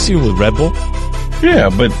you with Red Bull.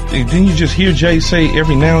 Yeah, but didn't you just hear Jay say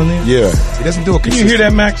every now and then? Yeah, he doesn't do it. Can you hear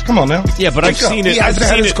that, Max? Come on now. Yeah, but I've seen it. I've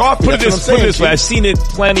seen it. Put it this way. I've seen it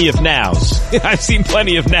plenty of nows. I've seen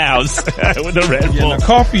plenty of nows with the Red Bull. Now,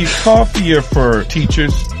 coffee are for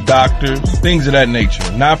teachers, doctors, things of that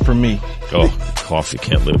nature. Not for me. Oh, coffee,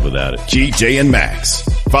 can't live without it. GJ and Max,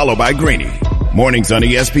 followed by Greeny. Mornings on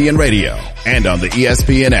ESPN Radio and on the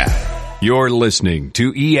ESPN app. You're listening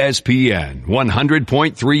to ESPN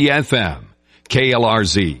 100.3 FM.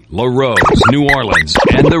 KLRZ, LaRose, New Orleans,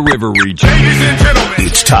 and the River Region. Ladies and gentlemen,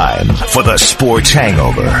 It's time for the Sports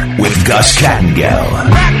Hangover with Gus Kattengell.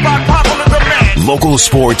 back by popular demand. Local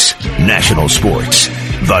sports, national sports.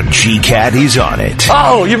 The G-Cat is on it.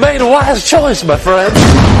 Oh, you made a wise choice, my friend.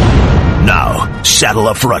 Now, saddle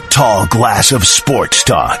up for a tall glass of sports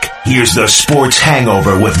talk. Here's the Sports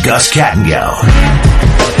Hangover with Gus Kattengell.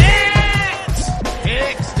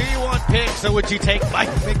 Picks. Do you want picks, or would you take Mike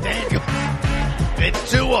McDaniel?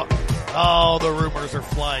 It's Tua. Oh, the rumors are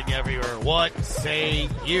flying everywhere. What say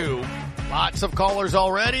you? Lots of callers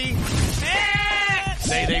already.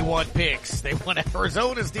 Say they want picks. They want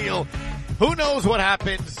Arizona's deal. Who knows what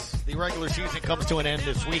happens? The regular season comes to an end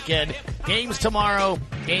this weekend. Games tomorrow,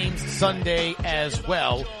 games Sunday as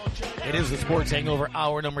well. It is the Sports Hangover,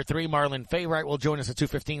 hour number 3. Marlon Fayrite will join us at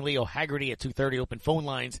 2:15. Leo Haggerty at 2:30. Open phone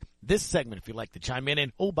lines. This segment, if you'd like to chime in.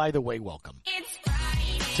 And, oh, by the way, welcome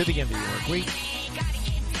to the end of the work week.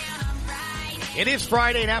 It is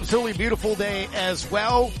Friday, an absolutely beautiful day as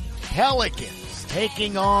well. Pelicans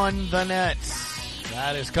taking on the Nets.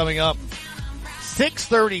 That is coming up.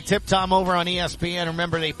 6:30 tip time over on ESPN.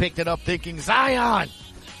 Remember, they picked it up thinking Zion.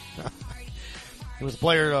 He was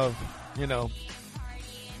player of, the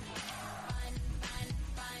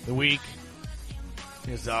week.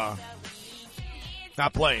 Is not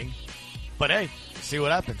playing. But hey, let's see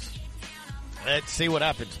what happens. Let's see what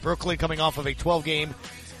happens. Brooklyn coming off of a 12-game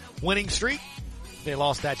winning streak. They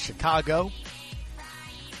lost at Chicago.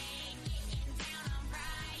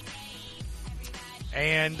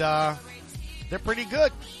 And they're pretty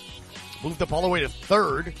good. Moved up all the way to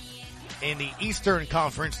 3rd in the Eastern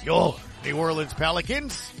Conference. Yo, New Orleans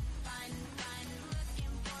Pelicans.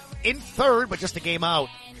 In 3rd, but just a game out.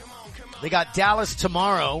 They got Dallas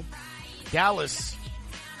tomorrow. Dallas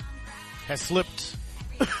has slipped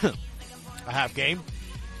a half game.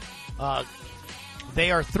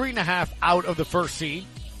 They are 3.5 out of the first seed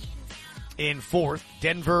in 4th.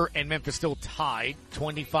 Denver and Memphis still tied,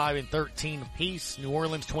 25-13 apiece. New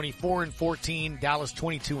Orleans 24-14. Dallas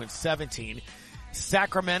 22-17.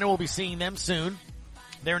 Sacramento, will be seeing them soon.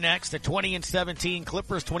 They're next at 20-17.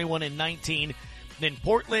 Clippers 21-19. Then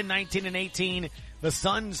Portland 19-18. The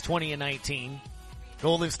Suns 20-19.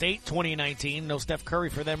 Golden State 20-19. No Steph Curry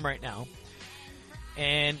for them right now.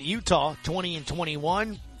 And Utah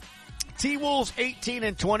 20-21. T-Wolves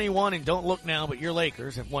 18-21, and don't look now, but your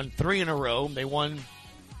Lakers have won 3 in a row. They won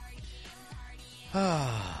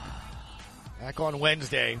back on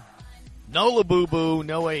Wednesday. No Labubu,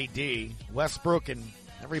 no AD. Westbrook and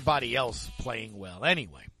everybody else playing well.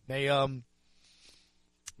 Anyway, they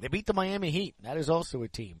beat the Miami Heat. That is also a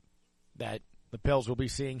team that the Pels will be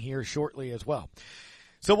seeing here shortly as well.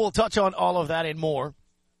 So we'll touch on all of that and more.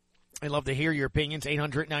 I'd love to hear your opinions.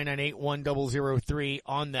 800-998-1003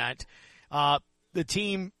 on that. The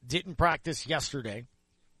team didn't practice yesterday,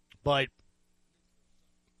 but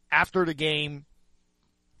after the game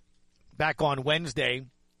back on Wednesday,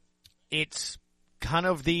 it's kind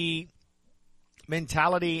of the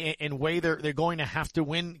mentality and way they're going to have to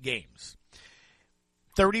win games.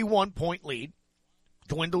 31-point lead,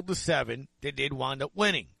 dwindled to 7. They did wind up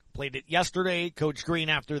winning. Played it yesterday. Coach Green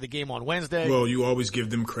after the game on Wednesday. Well, you always give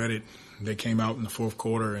them credit. They came out in the fourth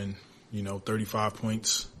quarter and, 35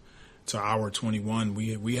 points to our 21.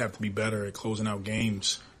 We have to be better at closing out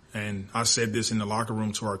games. And I said this in the locker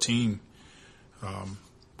room to our team.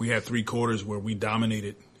 We had 3 quarters where we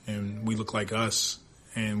dominated and we looked like us,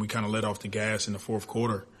 and we kind of let off the gas in the fourth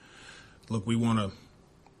quarter. Look, we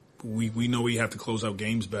know we have to close out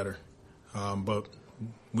games better, but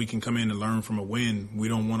we can come in and learn from a win. We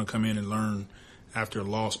don't want to come in and learn after a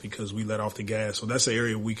loss because we let off the gas. So that's the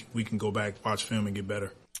area we can go back, watch film, and get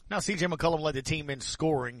better. Now, C.J. McCollum led the team in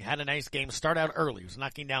scoring, had a nice game, start out early. He was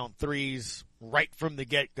knocking down threes right from the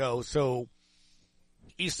get-go. So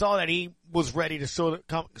he saw that he was ready to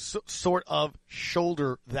sort of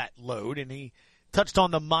shoulder that load, and he touched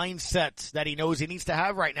on the mindset that he knows he needs to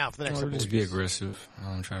have right now for the next couple just be aggressive.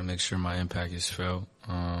 I'm trying to make sure my impact is felt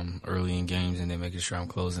early in games, and then making sure I'm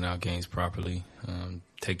closing out games properly.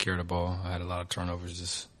 Take care of the ball. I had a lot of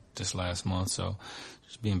turnovers this last month, so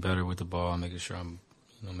just being better with the ball, making sure I'm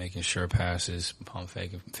making sure passes, pump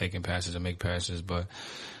faking passes to make passes. But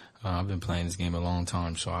I've been playing this game a long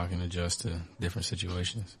time, so I can adjust to different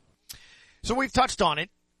situations. So we've touched on it,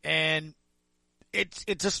 and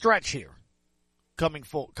it's a stretch here coming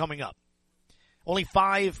up. Only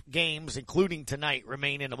 5 games, including tonight,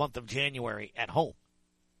 remain in the month of January at home.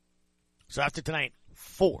 So after tonight,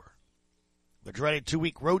 4. The dreaded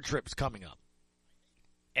 2-week road trips coming up.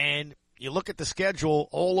 And you look at the schedule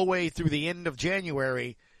all the way through the end of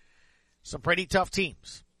January, some pretty tough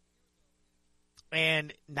teams.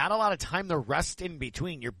 And not a lot of time to rest in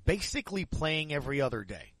between. You're basically playing every other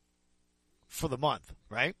day for the month,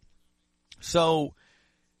 right? So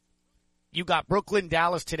you got Brooklyn,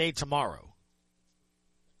 Dallas today, tomorrow.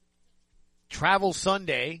 Travel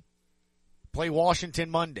Sunday, play Washington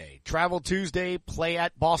Monday. Travel Tuesday, play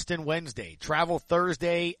at Boston Wednesday. Travel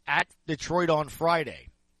Thursday, at Detroit on Friday.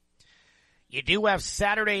 You do have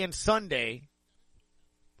Saturday and Sunday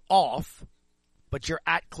off, but you're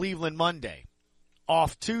at Cleveland Monday.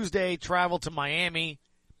 Off Tuesday, travel to Miami.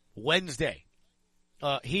 Wednesday,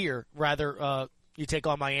 you take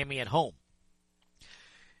on Miami at home.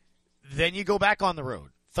 Then you go back on the road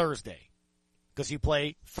Thursday, because you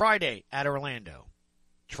play Friday at Orlando.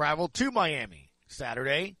 Travel to Miami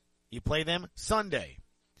Saturday. You play them Sunday.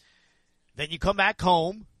 Then you come back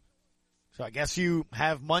home. So I guess you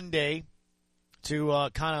have Monday to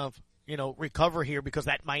recover here, because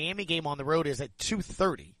that Miami game on the road is at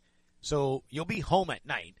 2:30. So you'll be home at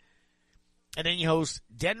night. And then you host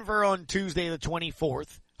Denver on Tuesday the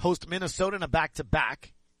 24th. Host Minnesota in a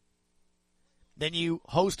back-to-back. Then you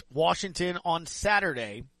host Washington on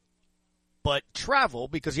Saturday, but travel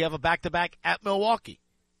because you have a back-to-back at Milwaukee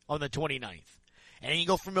on the 29th. And then you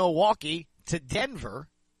go from Milwaukee to Denver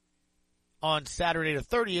on Saturday the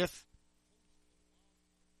 30th.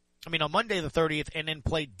 On Monday the 30th, and then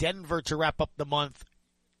play Denver to wrap up the month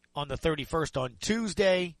on the 31st on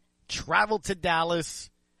Tuesday. Travel to Dallas,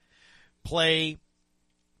 play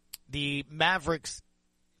the Mavericks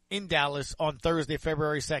in Dallas on Thursday,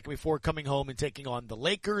 February 2nd, before coming home and taking on the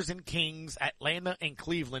Lakers and Kings, Atlanta and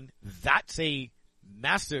Cleveland. That's a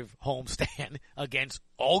massive homestand against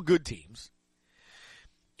all good teams.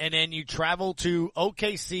 And then you travel to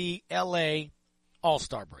OKC, LA,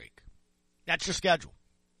 All-Star break. That's your schedule.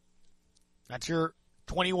 That's your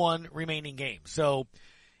 21 remaining games. So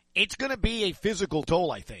it's going to be a physical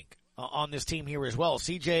toll, I think, on this team here as well.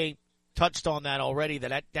 CJ touched on that already,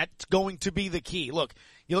 that's going to be the key. Look,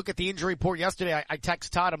 you look at the injury report yesterday. I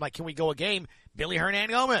text Todd. I'm like, can we go a game? Billy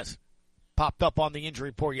Hernangomez popped up on the injury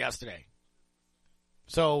report yesterday.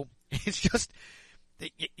 So it's just,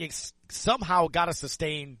 you somehow got to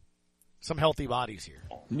sustain some healthy bodies here.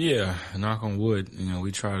 Yeah, knock on wood.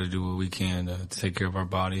 We try to do what we can to take care of our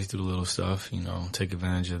bodies, do the little stuff, take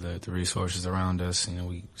advantage of the resources around us.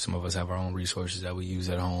 Some of us have our own resources that we use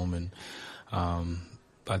at home. And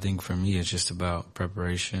I think for me, it's just about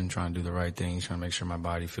preparation, trying to do the right things, trying to make sure my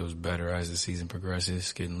body feels better as the season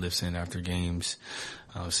progresses, getting lifts in after games,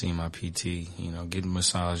 seeing my PT, getting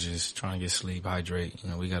massages, trying to get sleep, hydrate.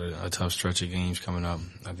 We got a tough stretch of games coming up.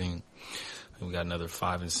 I think we got another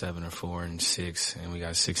 5 and 7 or 4 and 6, and we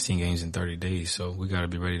got 16 games in 30 days. So we got to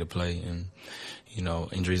be ready to play. And,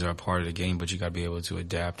 injuries are a part of the game, but you got to be able to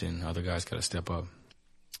adapt, and other guys got to step up.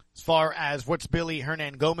 As far as what's Billy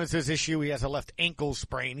Hernangomez's issue, he has a left ankle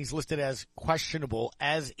sprain. He's listed as questionable,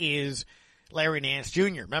 as is Larry Nance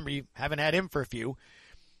Jr. Remember, you haven't had him for a few.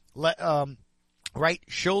 Right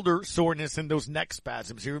shoulder soreness and those neck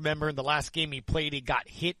spasms. You remember in the last game he played, he got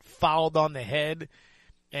hit, fouled on the head,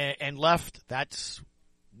 and left. That's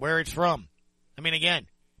where it's from. Again,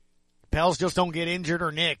 Pels just don't get injured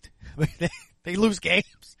or nicked. They lose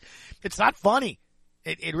games. It's not funny.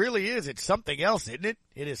 It really is. It's something else, isn't it?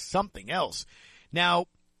 It is something else. Now,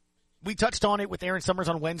 we touched on it with Aaron Summers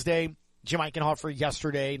on Wednesday, Jim Eichenhofer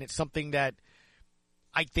yesterday, and it's something that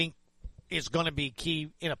I think is going to be key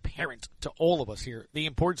and apparent to all of us here. The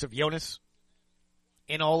importance of Jonas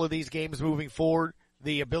in all of these games moving forward,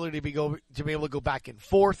 the ability to be able to go back and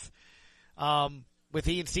forth, with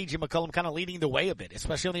he and C.J. McCollum kind of leading the way a bit,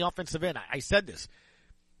 especially on the offensive end. I said this.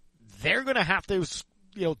 They're going to have to,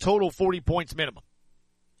 total 40 points minimum.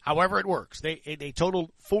 However it works. They totaled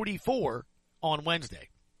 44 on Wednesday.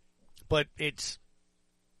 But it's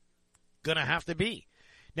going to have to be.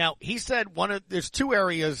 Now, he said there's 2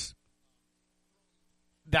 areas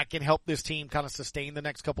that can help this team kind of sustain the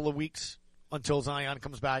next couple of weeks until Zion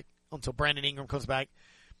comes back, until Brandon Ingram comes back.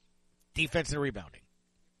 Defense and rebounding.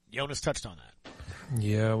 Jonas touched on that.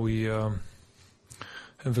 Yeah, we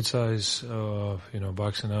emphasize,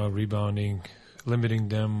 boxing out, rebounding, limiting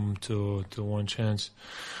them to one chance,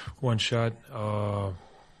 one shot.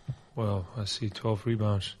 well, I see 12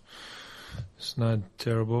 rebounds. It's not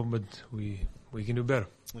terrible, but we can do better.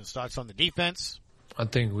 It starts on the defense. I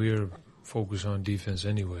think we're focused on defense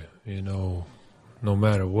anyway. You know, no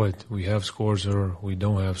matter what, we have scores or we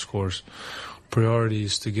don't have scores. Priority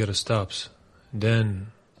is to get us stops. Then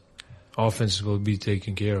offense will be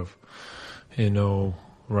taken care of. You know,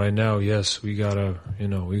 right now, yes, we gotta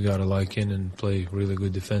lock in and play really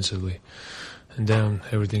good defensively. And then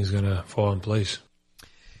everything's gonna fall in place.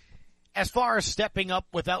 As far as stepping up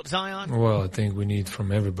without Zion? Well, I think we need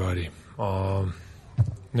from everybody.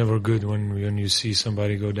 Never good when you see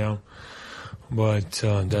somebody go down. But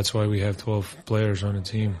that's why we have 12 players on the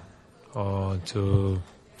team.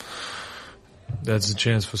 That's a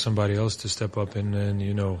chance for somebody else to step up and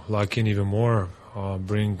you know, lock in even more,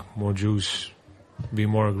 bring more juice, be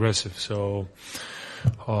more aggressive. So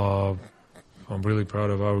I'm really proud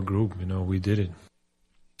of our group. You know, we did it.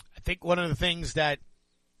 I think one of the things that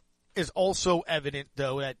is also evident,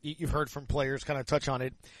 though, that you've heard from players kind of touch on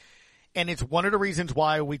it, and it's one of the reasons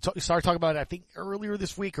why we started talking about it, I think, earlier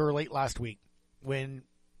this week or late last week, when,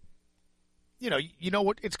 you know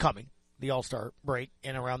what, it's coming, the All-Star break,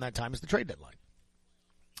 and around that time is the trade deadline.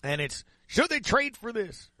 And it's, should they trade for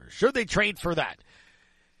this, or should they trade for that?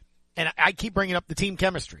 And I keep bringing up the team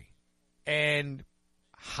chemistry and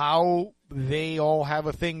how they all have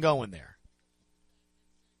a thing going there.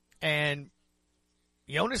 And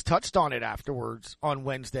Jonas touched on it afterwards on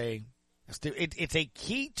Wednesday. It's a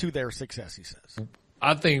key to their success, he says.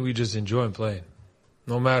 I think we just enjoy playing.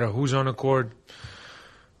 No matter who's on the court.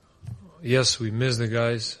 Yes, we miss the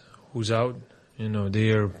guys who's out. You know,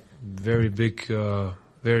 they are very big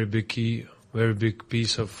key, very big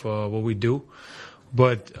piece of what we do.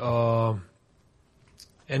 But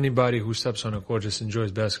anybody who steps on the court just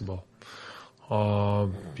enjoys basketball.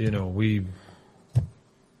 You know, we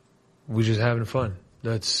just having fun.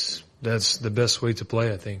 That's the best way to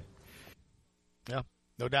play, I think. Yeah,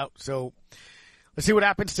 no doubt. So let's see what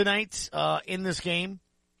happens tonight in this game.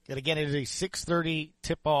 And again, it is a 6:30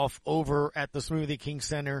 tip-off over at the Smoothie King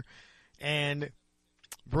Center. And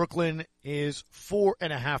Brooklyn is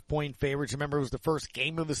 4.5-point favorites. Remember, it was the first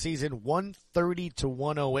game of the season,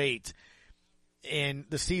 130-108 in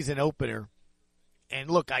the season opener. And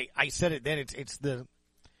look, I said it then, it's the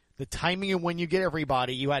timing of when you get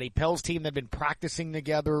everybody. You had a Pels team that had been practicing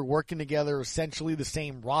together, working together, essentially the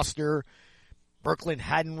same roster. Brooklyn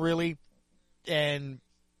hadn't really, and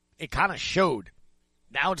it kind of showed.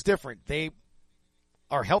 Now it's different. They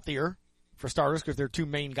are healthier, for starters, because their two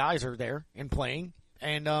main guys are there and playing,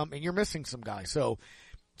 and you're missing some guys. So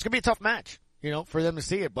it's going to be a tough match, you know, for them to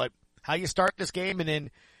see it. But how you start this game and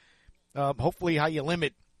then hopefully how you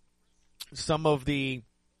limit some of the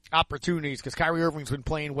opportunities, because Kyrie Irving's been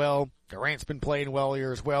playing well. Durant's been playing well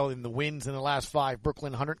here as well in the wins in the last five.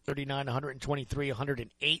 Brooklyn 139, 123,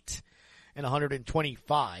 108, and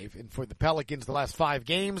 125. And for the Pelicans, the last 5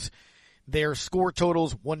 games, their score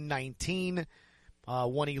totals 119,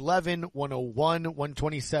 111, 101,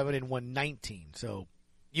 127, and 119. So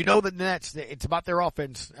you know the Nets, it's about their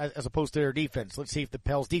offense as opposed to their defense. Let's see if the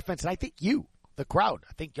Pels defense, and I think the crowd,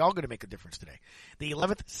 I think y'all going to make a difference today. The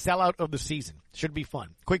 11th sellout of the season. Should be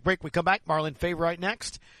fun. Quick break. We come back. Marlon Favorite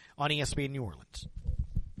next on ESPN New Orleans.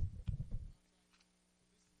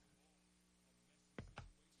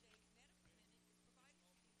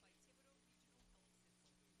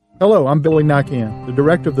 Hello, I'm Billy Nakian, the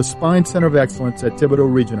director of the Spine Center of Excellence at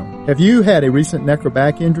Thibodeau Regional. Have you had a recent neck or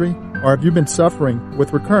back injury? Or have you been suffering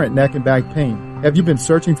with recurrent neck and back pain? Have you been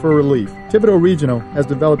searching for relief? Thibodeau Regional has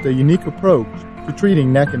developed a unique approach to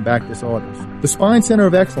treating neck and back disorders. The Spine Center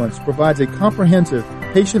of Excellence provides a comprehensive,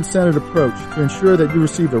 patient-centered approach to ensure that you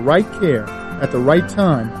receive the right care at the right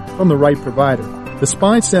time from the right provider. The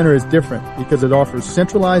Spine Center is different because it offers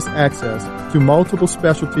centralized access to multiple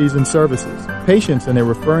specialties and services. Patients and their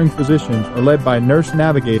referring physicians are led by a nurse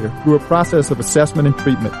navigator through a process of assessment and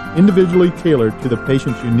treatment, individually tailored to the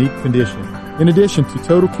patient's unique condition. In addition to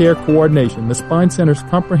total care coordination, the Spine Center's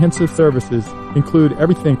comprehensive services include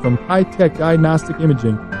everything from high-tech diagnostic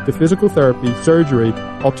imaging to physical therapy, surgery,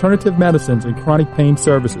 alternative medicines, and chronic pain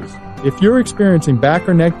services. If you're experiencing back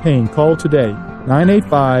or neck pain, call today,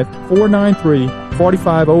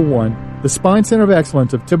 985-493-4501. The Spine Center of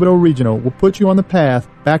Excellence of Thibodeau Regional will put you on the path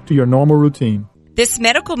back to your normal routine. This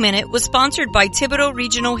Medical Minute was sponsored by Thibodeau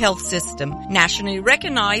Regional Health System, nationally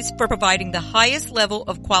recognized for providing the highest level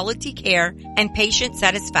of quality care and patient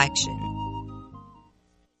satisfaction.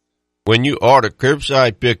 When you order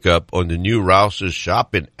curbside pickup on the new Rouse's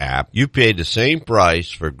shopping app, you pay the same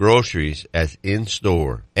price for groceries as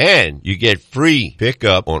in-store. And you get free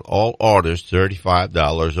pickup on all orders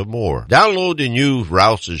 $35 or more. Download the new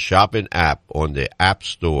Rouse's shopping app on the App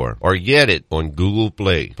Store or get it on Google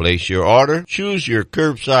Play. Place your order, choose your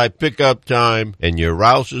curbside pickup time, and your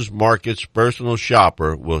Rouse's Markets personal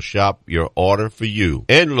shopper will shop your order for you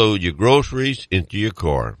and load your groceries into your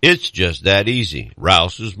car. It's just that easy.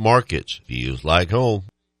 Rouse's Markets feels like home.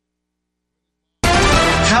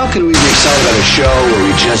 How can we be excited about a show where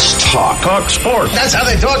we just talk sports? That's how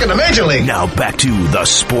they talk in the Major League. Now back to the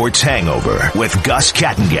Sports Hangover with Gus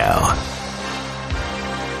Kattengell.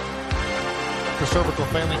 For Cervical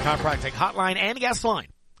Family Chiropractic Hotline and Guest Line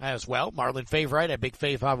as well. Marlon Favorite at Big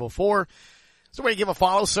Fave 504. So we give a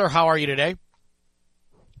follow, sir. How are you today?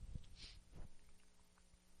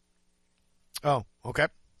 Oh, okay.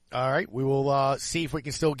 All right. We will see if we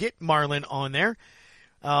can still get Marlon on there.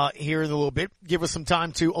 Here in a little bit. Give us some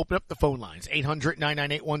time to open up the phone lines.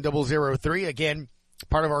 800-998-1003. Again,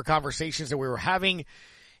 part of our conversations that we were having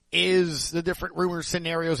is the different rumor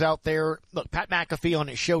scenarios out there. Look, Pat McAfee on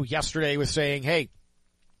his show yesterday was saying, hey,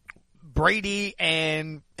 Brady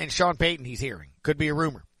and Sean Payton he's hearing. Could be a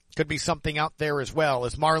rumor. Could be something out there as well.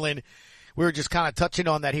 As Marlon, we were just kind of touching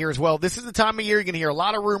on that here as well. This is the time of year you're going to hear a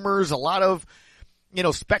lot of rumors, a lot of,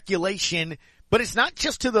 speculation, but it's not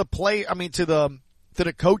just to the to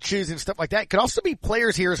the coaches and stuff like that. It could also be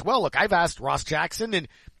players here as well. Look, I've asked Ross Jackson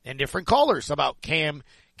and different callers about Cam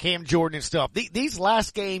Jordan and stuff. These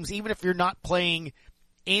last games, even if you're not playing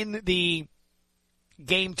in the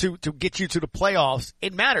game to get you to the playoffs,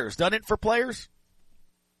 it matters, doesn't it, for players?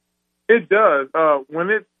 It does.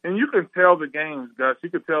 And you can tell the games, Gus. You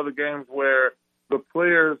can tell the games where the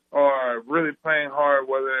players are really playing hard,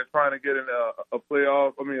 whether they're trying to get in a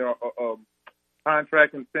playoff, a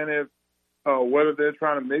contract incentive, whether they're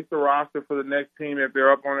trying to make the roster for the next team if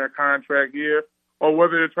they're up on their contract year, or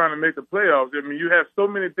whether they're trying to make the playoffs. I mean, you have so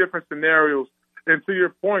many different scenarios. And to your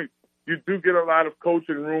point, you do get a lot of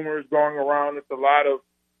coaching rumors going around. It's a lot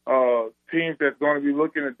of teams that's going to be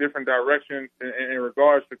looking at different directions in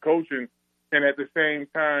regards to coaching, and at the same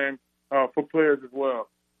time for players as well.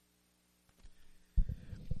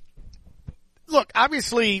 Look,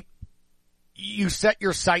 obviously, you set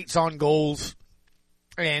your sights on goals,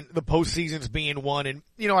 and the postseason's being one. And,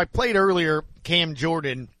 I played earlier Cam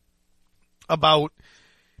Jordan about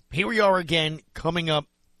here we are again coming up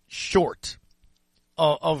short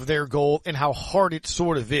of their goal and how hard it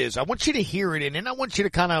sort of is. I want you to hear it, and then I want you to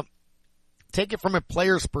kind of take it from a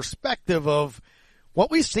player's perspective of what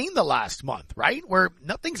we've seen the last month, right? Where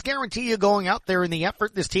nothing's guaranteed going out there, and the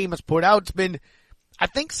effort this team has put out, it's been, I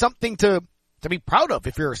think, something to be proud of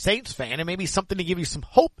if you're a Saints fan, and maybe something to give you some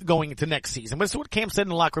hope going into next season. But it's what Cam said in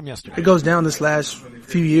the locker room yesterday. It goes down this last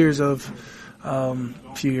few years,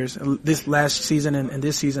 this last season and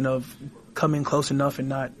this season of coming close enough and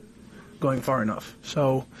not going far enough.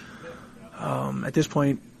 So at this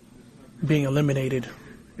point, being eliminated,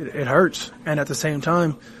 it hurts. And at the same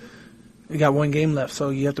time, you got one game left, so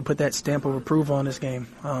you have to put that stamp of approval on this game.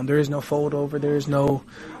 There is no fold over. There is no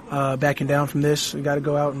backing down from this. We got to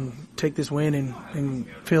go out and take this win and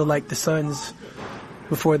feel like the Suns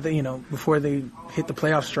before they hit the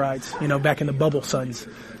playoff strides. Back in the bubble, Suns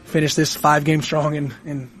finish this 5 game strong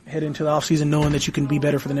and head into the offseason knowing that you can be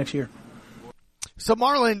better for the next year. So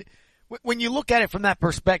Marlon, when you look at it from that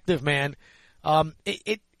perspective, man,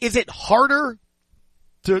 is it harder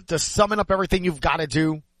to summon up everything you've got to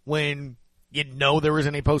do when you know there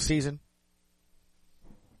isn't a postseason?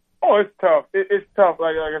 Oh, it's tough. It's tough.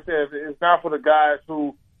 Like I said, it's not for the guys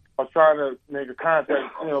who are trying to make a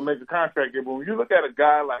contract, make a contract get. But when you look at a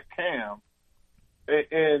guy like Cam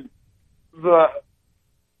and the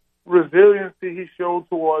resiliency he showed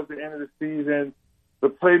towards the end of the season, the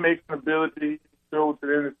playmaking ability he showed to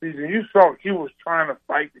the end of the season, you saw he was trying to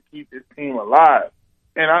fight to keep his team alive.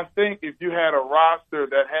 And I think if you had a roster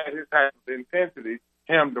that had his type of intensity,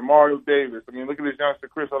 him, DeMario Davis, look at this youngster,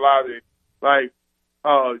 Chris Olave,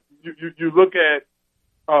 you look at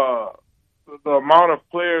the amount of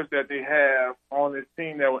players that they have on this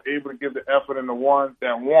team that were able to give the effort and the ones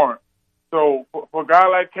that weren't. So for a guy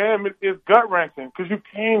like Cam, it's gut-wrenching because you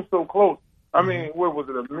came so close. What was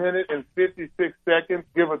it, 1 minute and 56 seconds,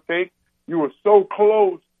 give or take? You were so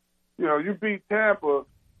close. You beat Tampa.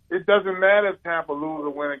 It doesn't matter if Tampa lose or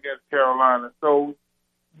win against Carolina. So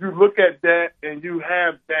you look at that and you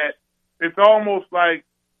have that. It's almost like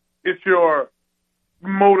it's your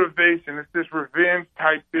motivation. It's this revenge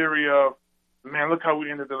type theory of, man, look how we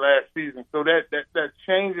ended the last season. So that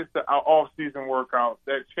changes our off-season workout.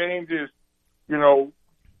 That changes,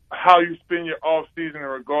 how you spend your off season in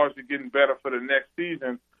regards to getting better for the next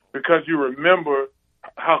season, because you remember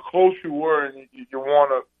how close you were, and you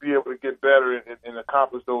want to be able to get better and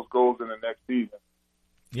accomplish those goals in the next season.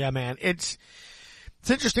 Yeah, man. It's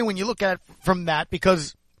interesting when you look at it from that,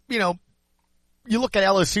 because, you know, you look at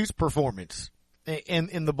LSU's performance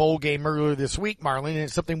in the bowl game earlier this week, Marlon, and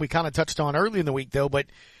it's something we kind of touched on early in the week, though, but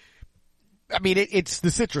I mean, it's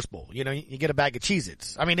the Citrus Bowl. You know, you get a bag of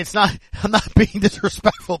Cheez-Its. I mean, it's not, I'm not being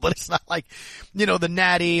disrespectful, but it's not like, you know, the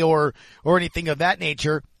Natty or anything of that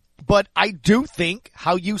nature. But I do think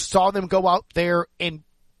how you saw them go out there and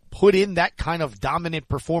put in that kind of dominant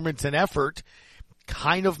performance and effort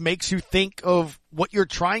kind of makes you think of what you're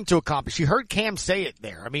trying to accomplish. You heard Cam say it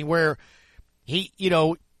there. I mean, where he, you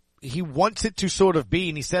know, he wants it to sort of be,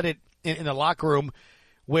 and he said it in the locker room,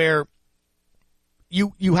 where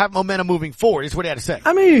you have momentum moving forward, is what he had to say.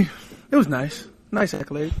 I mean, it was nice. Nice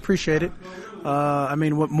accolade. Appreciate it. I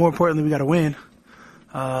mean, more importantly, we got to win.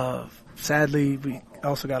 Sadly, we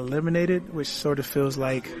also got eliminated, which sort of feels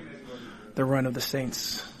like the run of the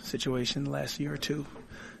Saints situation the last year or two.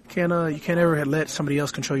 You can't ever let somebody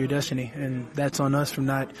else control your destiny, and that's on us from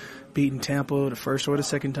not beating Tampa the first or the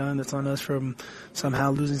second time. That's on us from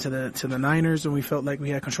somehow losing to the Niners when we felt like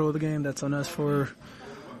we had control of the game. That's on us for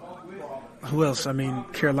who else? I mean,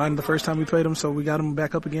 Carolina the first time we played them, so we got them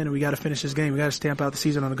back up again, and we got to finish this game. We got to stamp out the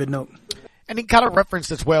season on a good note. And he kind of referenced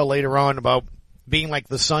as well later on about being like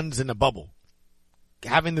the Suns in the bubble,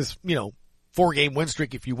 having this, you know, 4-game win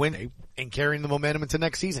streak if you win, and carrying the momentum into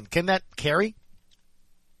next season. Can that carry?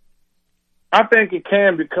 I think it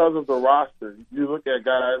can because of the roster. You look at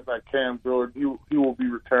guys like Cam Jordan, he will be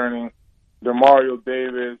returning. DeMario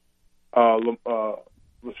Davis, LaShawn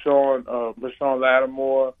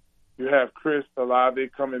Lattimore. You have Chris Olave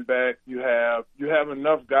coming back. You have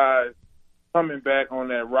enough guys coming back on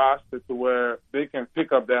that roster to where they can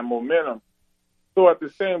pick up that momentum. So at the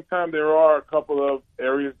same time, there are a couple of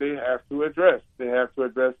areas they have to address. They have to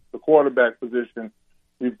address the quarterback position.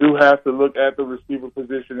 You do have to look at the receiver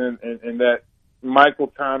position and that Michael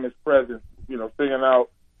Thomas presence, you know, figuring out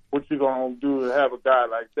what you're going to do to have a guy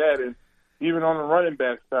like that. And even on the running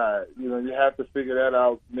back side, you know, you have to figure that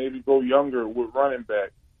out, maybe go younger with running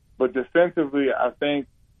back. But defensively, I think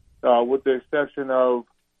with the exception of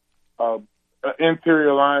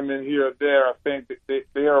interior linemen here or there, I think that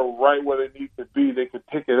they are right where they need to be. They can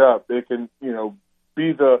pick it up. They can, you know,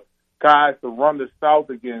 be the guys to run the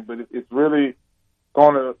South again. But it's really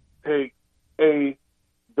going to take, A,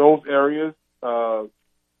 those areas,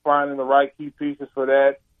 finding the right key pieces for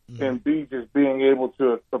that, and B, just being able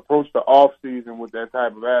to approach the off season with that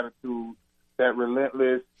type of attitude, that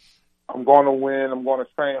relentless, I'm going to win, I'm going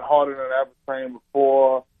to train harder than I ever trained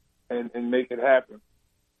before, and make it happen.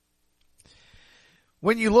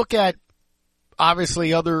 When you look at,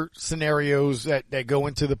 obviously, other scenarios that go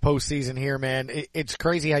into the postseason here, man, it's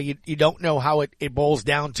crazy how you don't know how it boils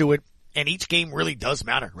down to it, and each game really does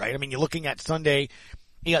matter, right? I mean, you're looking at Sunday,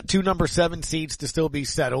 you got 2 number 7 seeds to still be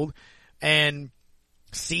settled, and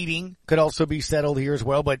seeding could also be settled here as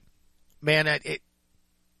well. But, man,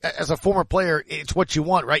 as a former player, it's what you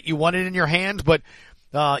want, right? You want it in your hands, but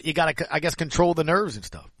you got to, I guess, control the nerves and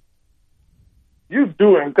stuff. You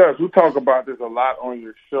do, and Gus, we talk about this a lot on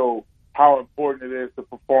your show, how important it is to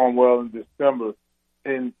perform well in December.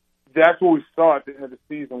 And that's what we saw at the end of the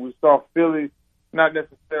season. We saw Philly not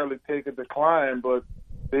necessarily take a decline, but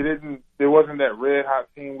there wasn't that red hot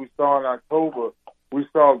team we saw in October. We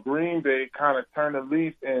saw Green Bay kind of turn the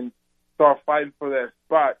leaf and start fighting for that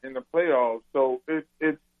spot in the playoffs. So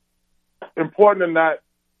it's important to not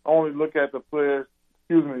only look at the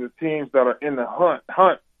teams that are in the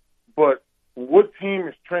hunt, but what team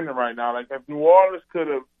is trending right now? Like, if New Orleans could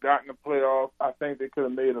have gotten the playoffs, I think they could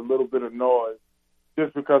have made a little bit of noise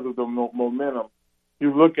just because of the momentum.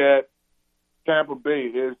 You look at Tampa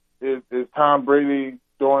Bay, is Tom Brady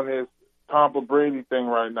doing his Tampa Brady thing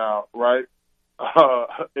right now, right?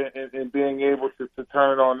 And being able to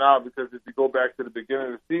turn it on now, because if you go back to the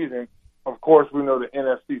beginning of the season, of course, we know the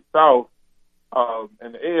NFC South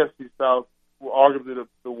and the AFC South were arguably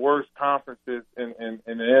the worst conferences in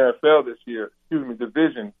the NFL this year,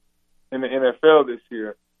 division in the NFL this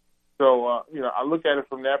year. So, I look at it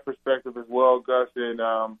from that perspective as well, Gus,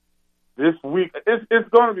 and this week, it's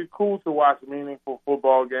going to be cool to watch meaningful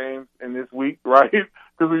football games in this week, right? Because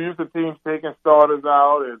we're used to teams taking starters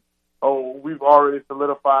out, and we've already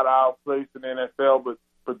solidified our place in the NFL,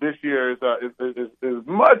 but this year is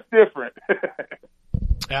much different.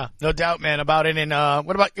 Yeah, no doubt, man, about it. And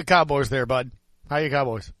what about your Cowboys there, bud? How are your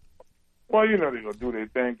Cowboys? Well, you know they're going to do their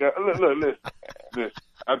thing. Look, listen.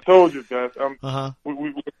 I told you, Gus.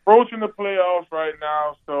 We're approaching the playoffs right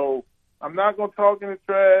now, so I'm not going to talk any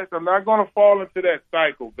trash. I'm not going to fall into that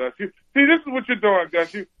cycle, Gus. See, this is what you're doing,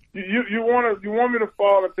 Gus. You want me to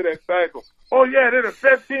fall into that cycle. Oh, yeah, they're the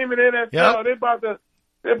best team in the NFL. Yep.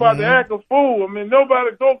 They're about to act a fool. I mean,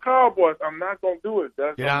 nobody go Cowboys. I'm not going to do it,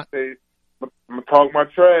 Gus. I'm going to talk my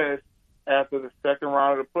trash after the second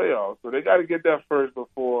round of the playoffs. So they got to get that first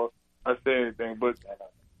before I say anything. But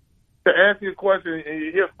to answer your question, and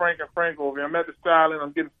you hear Frank over here, I'm at the style and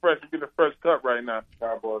I'm getting fresh. I'm getting a fresh cut right now.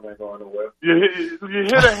 Cowboys ain't going nowhere. You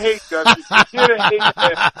hear the hate, Gus. You hear the hate.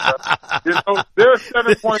 You know, they're a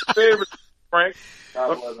 7-point favorite, Frank.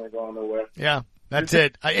 Cowboys ain't going nowhere. Yeah, that's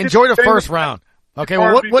it. Enjoy the first round. Okay,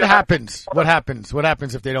 well, what happens? What happens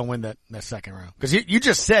if they don't win that second round? Because you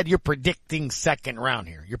just said you're predicting second round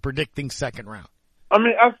here. You're predicting second round. I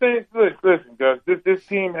mean, I think, listen, Gus, this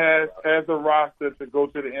team has a roster to go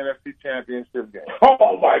to the NFC Championship game.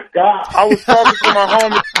 Oh, my God. I was talking to my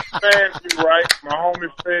homie Fanview, right? My homie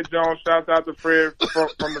Fred Jones, shouts out to Fred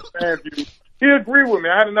from the Fanview. He agreed with me.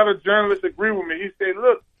 I had another journalist agree with me. He said,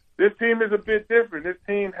 look, this team is a bit different. This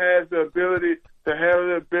team has the ability to handle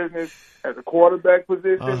their business at the quarterback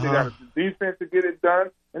position. They got the defense to get it done,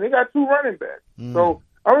 and they got 2 running backs. So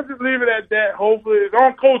I would just leave it at that. Hopefully, it's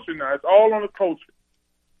on coaching now. It's all on the coaching.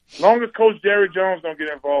 As long as Coach Jerry Jones don't get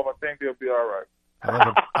involved, I think they'll be all right.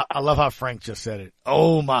 I love how Frank just said it.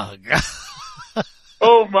 Oh, my God.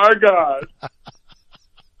 Oh, my God.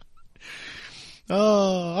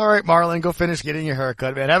 Oh, all right, Marlon. Go finish getting your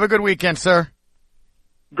haircut, man. Have a good weekend, sir.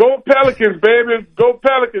 Go Pelicans, baby. Go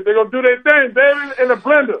Pelicans. They're going to do their thing, baby, in the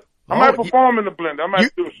blender. I might perform in the blender. I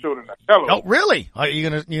might do a show tonight. Hello. Oh, really? Are you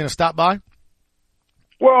gonna stop by?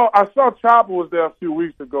 Well, I saw Chopper was there a few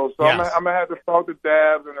weeks ago, so I'm going to have to talk to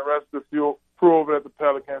Dabs and the rest of the crew over at the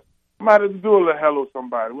Pelicans. I might have to do a little hello to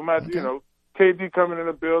somebody. We might, KD coming in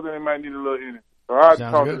the building, they might need a little energy. So I'll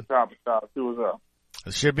talk to the Chopper, see what's up.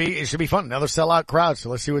 It should be fun. Another sellout crowd,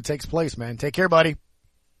 so let's see what takes place, man. Take care, buddy.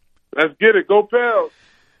 Let's get it. Go Pels.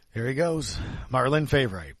 Here he goes, Marlon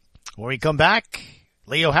Favre. When we come back,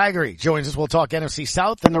 Leo Haggerty joins us. We'll talk NFC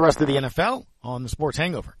South and the rest of the NFL on the Sports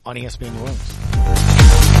Hangover on ESPN New Orleans.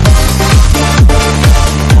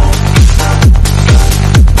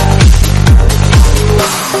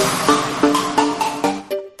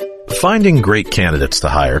 Finding great candidates to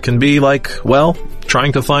hire can be like, well,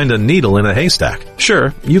 trying to find a needle in a haystack.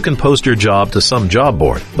 Sure, you can post your job to some job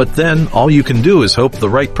board, but then all you can do is hope the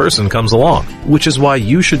right person comes along, which is why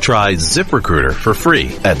you should try ZipRecruiter for free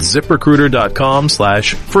at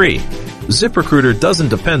ZipRecruiter.com/free. ZipRecruiter doesn't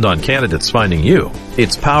depend on candidates finding you.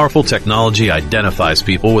 Its powerful technology identifies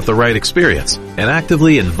people with the right experience and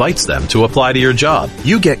actively invites them to apply to your job.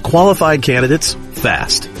 You get qualified candidates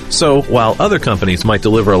fast. So while other companies might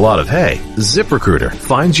deliver a lot of hay, ZipRecruiter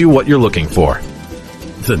finds you what you're looking for.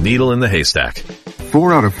 The needle in the haystack.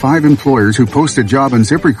 4 out of 5 employers who post a job on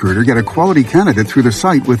ZipRecruiter get a quality candidate through the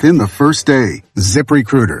site within the first day.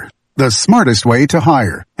 ZipRecruiter, the smartest way to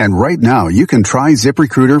hire. And right now you can try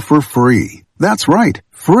ZipRecruiter for free. That's right,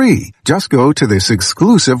 free. Just go to this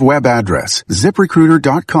exclusive web address,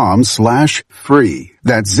 ZipRecruiter.com/free.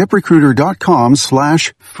 That's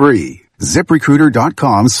ZipRecruiter.com/free.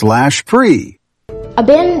 ZipRecruiter.com/free.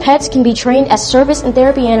 Abandoned pets can be trained as service and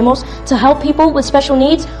therapy animals to help people with special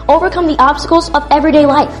needs overcome the obstacles of everyday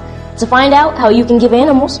life. To find out how you can give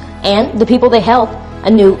animals and the people they help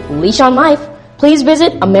a new leash on life, please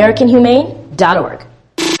visit AmericanHumane.org.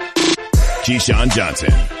 Keyshawn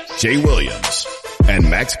Johnson, Jay Williams, and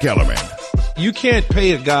Max Kellerman. You can't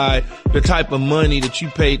pay a guy the type of money that you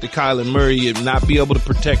paid to Kyler Murray and not be able to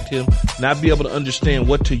protect him, not be able to understand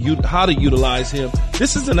how to utilize him.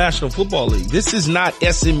 This is the National Football League. This is not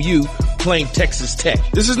SMU playing Texas Tech.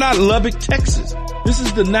 This is not Lubbock, Texas. This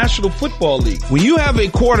is the National Football League. When you have a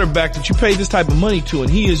quarterback that you pay this type of money to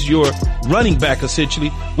and he is your running back essentially,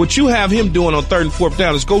 what you have him doing on 3rd and 4th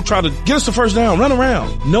down is go try to get us the first down, run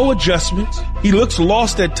around. No adjustments. He looks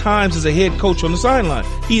lost at times as a head coach on the sideline.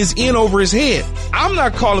 He is in over his head. I'm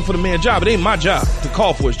not calling for the man's job. It ain't my job to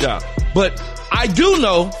call for his job. But I do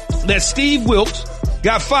know that Steve Wilkes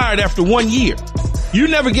got fired after 1 year. You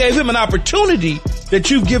never gave him an opportunity that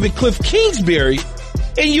you've given Cliff Kingsbury,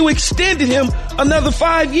 and you extended him another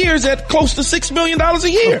 5 years at close to $6 million a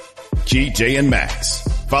year. GJ and Max,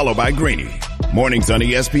 followed by Greeny. Mornings on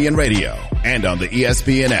ESPN Radio and on the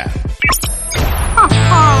ESPN app.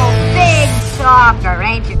 Oh, big talker,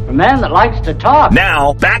 ain't you? A man that likes to talk.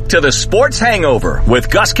 Now, back to the Sports Hangover with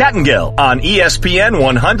Gus Kattengill on ESPN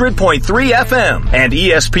 100.3 FM and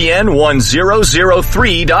ESPN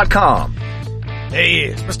 1003.com. Hey,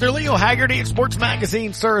 it's Mr. Leo Haggerty at Sports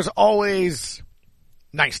Magazine, sir, as always.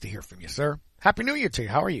 Nice to hear from you, sir. Happy New Year to you.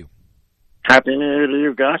 How are you? Happy New Year to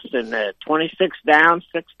you, Gus. And 26 down,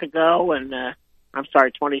 6 to go, and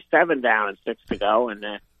 27 down and 6 to go. And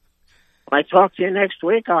when I talk to you next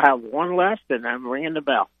week, I'll have 1 left, and I'm ringing the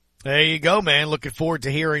bell. There you go, man. Looking forward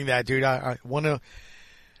to hearing that, dude. I want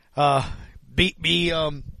to be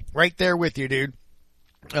right there with you, dude,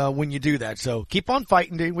 when you do that. So keep on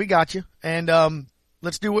fighting, dude. We got you. And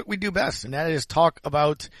let's do what we do best, and that is talk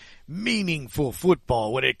about meaningful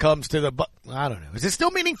football when it comes to the I don't know. Is it still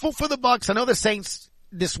meaningful for the Bucs? I know the Saints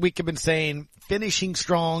this week have been saying finishing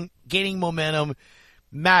strong, gaining momentum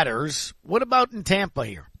matters. What about in Tampa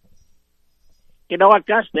here? You know what,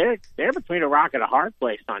 Gus? They're between a rock and a hard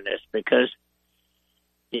place on this because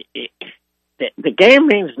the game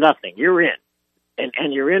means nothing. You're in,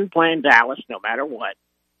 and you're in playing Dallas no matter what.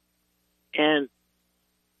 And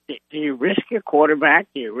do you risk your quarterback?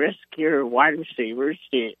 Do you risk your wide receivers?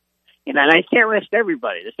 And I can't risk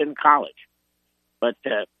everybody. This isn't college. But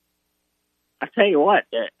I tell you what,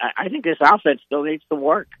 I think this offense still needs to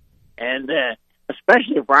work. And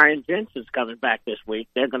especially if Ryan Jensen's coming back this week,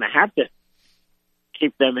 they're going to have to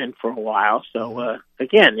keep them in for a while. So,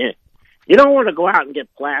 again, you don't want to go out and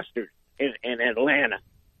get plastered in Atlanta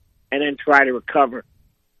and then try to recover.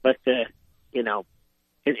 But,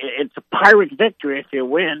 it's a Pirate victory if you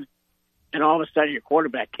win, and all of a sudden your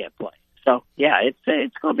quarterback can't play. So, yeah,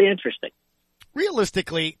 it's going to be interesting.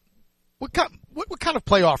 Realistically, what kind of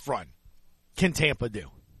playoff run can Tampa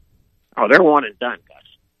do? Oh, they're one and done, Gus.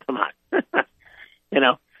 Come on.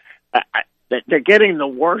 They're getting the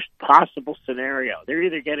worst possible scenario. They're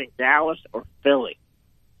either getting Dallas or Philly,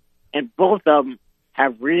 and both of them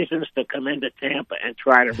have reasons to come into Tampa and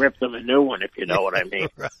try to rip them a new one, if you know what I mean.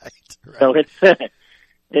 Right. So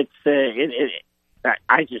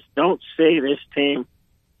I just don't see this team.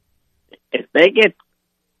 If they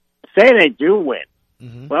they do win,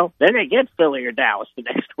 well, then they get Philly or Dallas the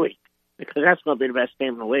next week because that's going to be the best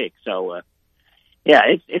team in the league. So,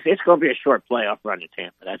 it's going to be a short playoff run to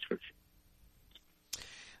Tampa. That's for sure.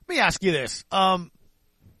 Let me ask you this. What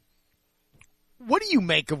do you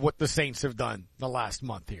make of what the Saints have done the last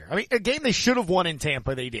month here? I mean, a game they should have won in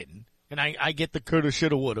Tampa, they didn't. And I get the coulda,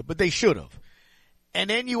 shoulda, woulda, but they should have. And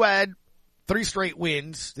then you add 3 straight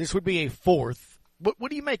wins. This would be a 4th. What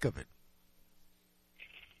do you make of it?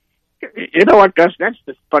 You know what, Gus? That's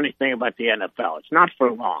the funny thing about the NFL. It's not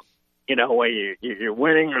for long, where you're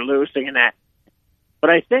winning or losing and that. But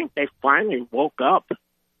I think they finally woke up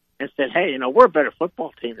and said, hey, we're a better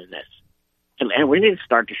football team than this. And we need to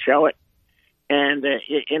start to show it. And,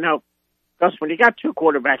 Gus, when you got 2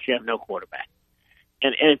 quarterbacks, you have no quarterback.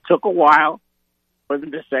 And it took a while for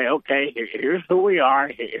them to say, okay, here's who we are.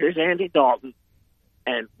 Here's Andy Dalton.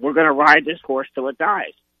 And we're going to ride this horse till it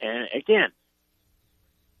dies. And, again,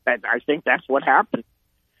 I think that's what happened.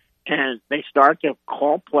 And they start to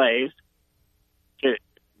call plays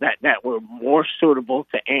that were more suitable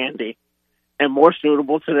to Andy and more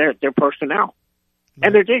suitable to their personnel. Mm-hmm.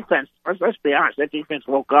 And their defense, let's be honest, their defense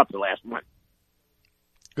woke up the last month.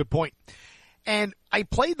 Good point. And I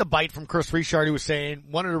played the bite from Chris Richard, who was saying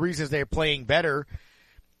one of the reasons they're playing better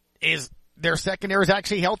is their secondary is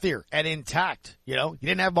actually healthier and intact. You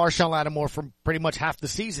didn't have Marshawn Lattimore for pretty much half the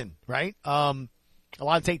season, right?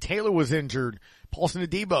 Alontae Taylor was injured. Paulson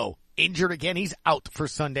Adebo injured again. He's out for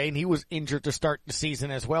Sunday, and he was injured to start the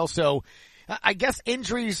season as well. So I guess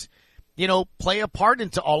injuries, play a part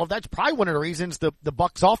into all of that. It's probably one of the reasons the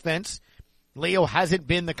Bucs offense, Leo, hasn't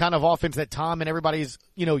been the kind of offense that Tom and everybody's,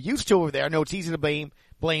 used to over there. I know it's easy to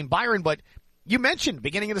blame Byron, but you mentioned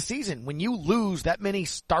beginning of the season, when you lose that many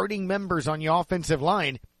starting members on your offensive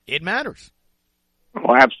line, it matters.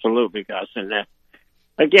 Oh, absolutely, Gus. And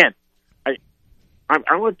again,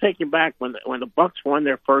 I'm going to take you back when the Bucs won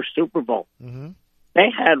their first Super Bowl. Mm-hmm. They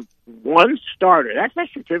had one starter.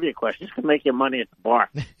 That's your trivia question. This can make you money at the bar.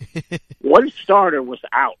 One starter was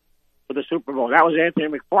out for the Super Bowl. That was Anthony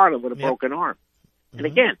McFarland with a broken arm. Mm-hmm. And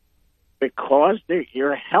again, because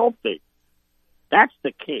you're healthy, that's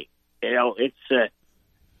the key. It's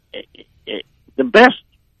the best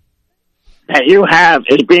that you have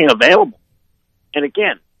is being available. And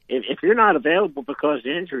again, if you're not available because of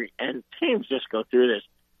injury, and teams just go through this,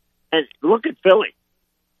 and look at Philly.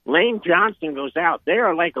 Lane Johnson goes out. They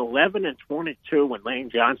are like 11-22 when Lane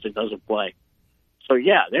Johnson doesn't play. So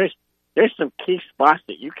yeah, there's some key spots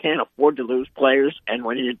that you can't afford to lose players, and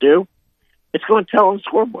when you do, it's going to tell on the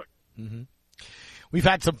scoreboard. Mm-hmm. We've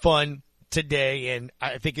had some fun today, and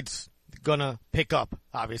I think it's going to pick up,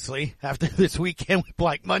 obviously, after this weekend with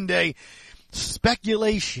Black Monday.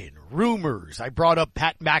 Speculation, rumors. I brought up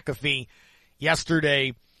Pat McAfee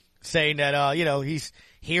yesterday saying that, he's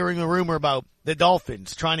hearing a rumor about the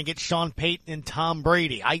Dolphins trying to get Sean Payton and Tom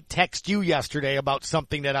Brady. I text you yesterday about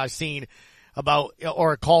something that I've seen about,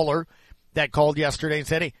 or a caller that called yesterday and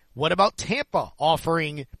said, hey, what about Tampa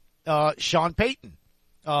offering Sean Payton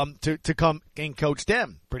to come and coach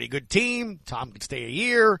them? Pretty good team. Tom could stay a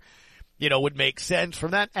year. Would make sense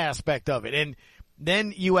from that aspect of it. And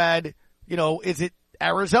then you add, is it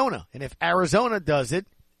Arizona? And if Arizona does it,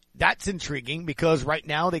 that's intriguing because right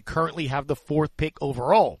now they currently have the 4th pick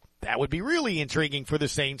overall. That would be really intriguing for the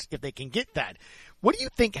Saints if they can get that. What do you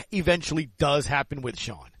think eventually does happen with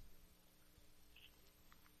Sean?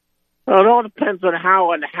 Well, it all depends on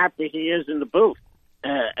how unhappy he is in the booth.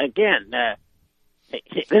 Again, this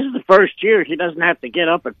is the first year he doesn't have to get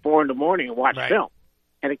up at 4 a.m. and watch film.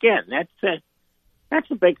 And again,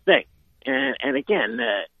 that's a big thing. And again,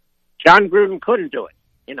 John Gruden couldn't do it.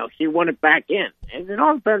 He won it back in. And it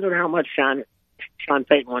all depends on how much Sean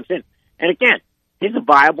Payton wants in. And again, he's a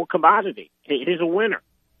viable commodity. He's a winner.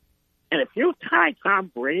 And if you tie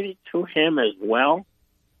Tom Brady to him as well,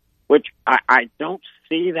 which I don't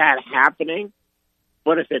see that happening,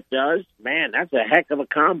 but if it does, man, that's a heck of a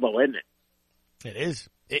combo, isn't it? It is.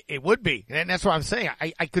 It would be. And that's what I'm saying.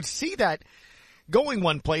 I could see that going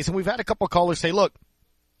one place. And we've had a couple of callers say, look,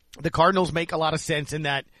 the Cardinals make a lot of sense in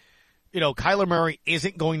that, Kyler Murray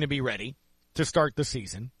isn't going to be ready to start the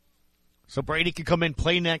season. So Brady could come in,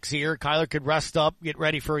 play next year. Kyler could rest up, get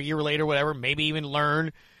ready for a year later, whatever, maybe even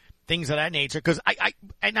learn things of that nature. Because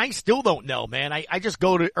I still don't know, man. I just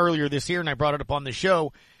go to earlier this year, and I brought it up on the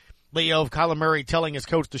show, Leo, of Kyler Murray telling his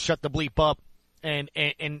coach to shut the bleep up. And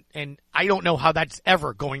I don't know how that's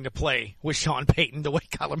ever going to play with Sean Payton the way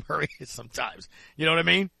Kyler Murray is sometimes. You know what I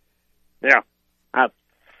mean? Yeah.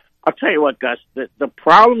 I'll tell you what, Gus, the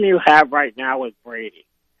problem you have right now with Brady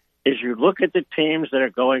is you look at the teams that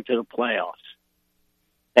are going to the playoffs.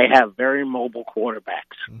 They have very mobile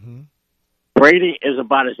quarterbacks. Mm-hmm. Brady is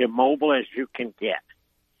about as immobile as you can get.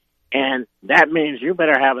 And that means you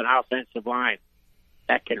better have an offensive line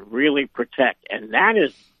that can really protect. And that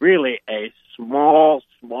is really a small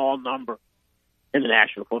number in the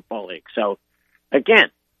National Football League. So,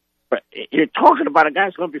 again, you're talking about a guy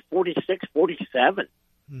who's going to be 46, 47.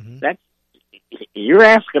 Mm-hmm. You're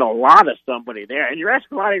asking a lot of somebody there, and you're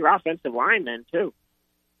asking a lot of your offensive line then too.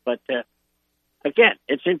 But again,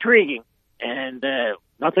 it's intriguing, and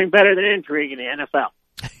nothing better than intrigue in the NFL.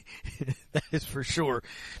 That is for sure.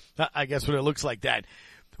 I guess when it looks like that.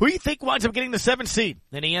 Who do you think winds up getting the 7th seed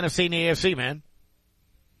in the NFC and the AFC, man?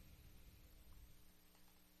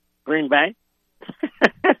 Green Bay.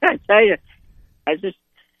 I tell you,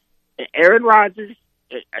 Aaron Rodgers.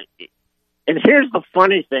 And here's the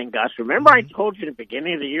funny thing, Gus. Remember I told you at the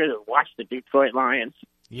beginning of the year to watch the Detroit Lions?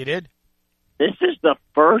 You did? This is the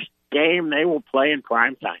first game they will play in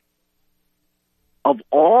primetime. Of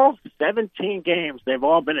all 17 games, they've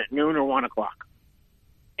all been at noon or 1 o'clock.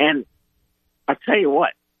 And I'll tell you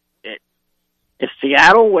what, if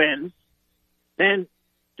Seattle wins, then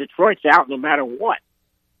Detroit's out no matter what.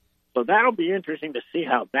 So that'll be interesting to see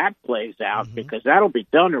how that plays out because that'll be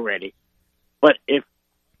done already. But if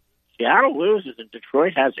Seattle loses and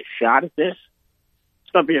Detroit has a shot at this,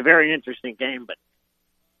 it's going to be a very interesting game. But,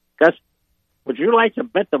 Gus, would you like to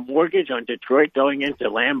bet the mortgage on Detroit going into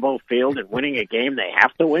Lambeau Field and winning a game they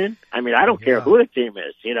have to win? I mean, I don't care who the team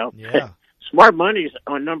is, Yeah. Smart money's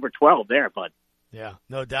on number 12 there, bud. Yeah,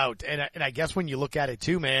 no doubt. And I guess when you look at it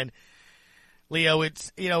too, man, Leo,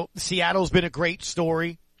 it's, Seattle's been a great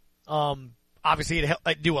story. Obviously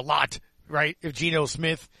it'd do a lot, right? If Geno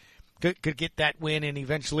Smith could get that win and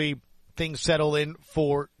eventually things settle in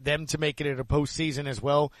for them to make it in a postseason as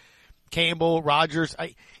well. Campbell, Rodgers,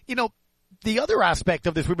 the other aspect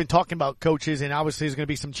of this, we've been talking about coaches, and obviously there's going to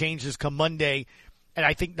be some changes come Monday, and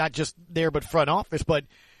I think not just there but front office, but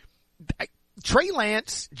Trey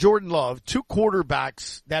Lance, Jordan Love, 2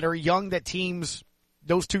 quarterbacks that are young that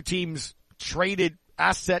those 2 teams traded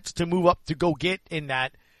assets to move up to go get in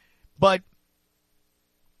that. But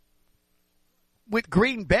with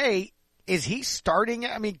Green Bay, is he starting?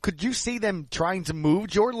 I mean, could you see them trying to move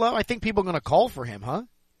Jordan Love? I think people are going to call for him, huh?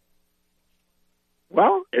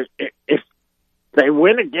 Well, if they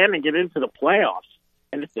win again and get into the playoffs,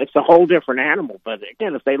 and it's a whole different animal. But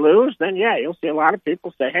again, if they lose, then yeah, you'll see a lot of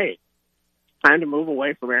people say, hey, it's time to move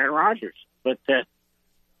away from Aaron Rodgers. But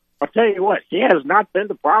I'll tell you what, he has not been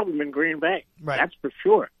the problem in Green Bay. Right. That's for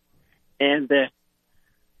sure. And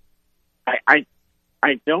I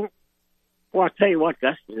don't. Well, I'll tell you what,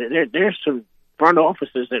 Gus. There's some front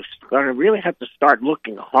offices that's going to really have to start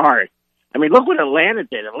looking hard. I mean, look what Atlanta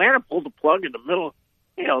did. Atlanta pulled the plug in the middle.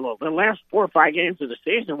 The last 4 or 5 games of the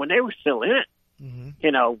season when they were still in it.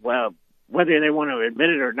 You know, whether they want to admit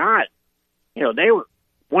it or not, you know, they were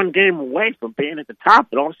one game away from being at the top,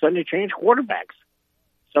 but all of a sudden they changed quarterbacks.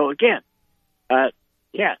 So again,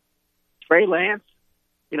 Trey Lance,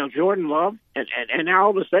 you know, Jordan Love, and now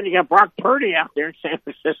all of a sudden you got Brock Purdy out there in San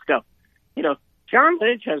Francisco. You know, John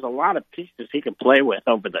Lynch has a lot of pieces he can play with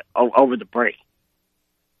over the break.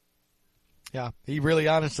 Yeah, he really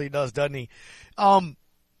honestly does, doesn't he?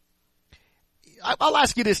 I'll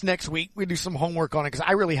ask you this next week. We do some homework on it because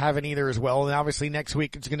I really haven't either as well. And obviously next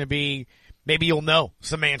week it's going to be, maybe you'll know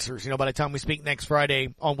some answers, you know, by the time we speak next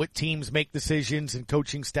Friday on what teams make decisions and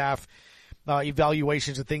coaching staff,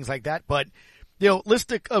 evaluations and things like that. But, you know,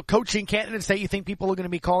 list of coaching candidates that you think people are going to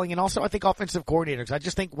be calling. And also I think offensive coordinators. I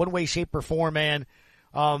just think one way, shape or form, man.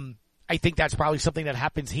 I think that's probably something that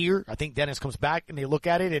happens here. I think Dennis comes back and they look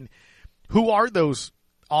at it and who are those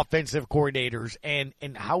offensive coordinators and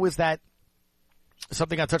how is that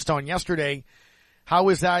something I touched on yesterday? How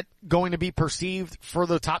is that going to be perceived for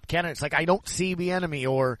the top candidates? Like I don't see Bieniemy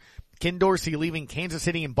or Ken Dorsey leaving Kansas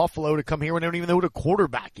City and Buffalo to come here when they don't even know who the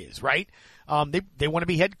quarterback is, right? They want to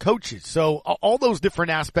be head coaches. So all those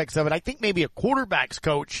different aspects of it, I think maybe a quarterback's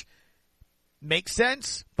coach makes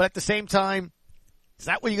sense, but at the same time, is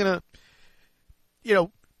that what you're going to, you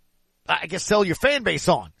know, I guess sell your fan base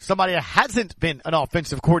on? Somebody that hasn't been an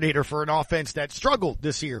offensive coordinator for an offense that struggled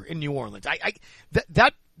this year in New Orleans.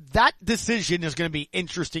 That decision is going to be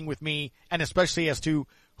interesting with me, and especially as to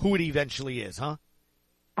who it eventually is, huh?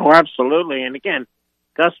 Oh, absolutely. And again,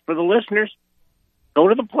 Gus, for the listeners, go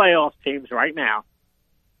to the playoff teams right now,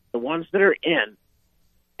 the ones that are in,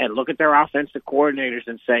 and look at their offensive coordinators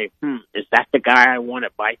and say, is that the guy I want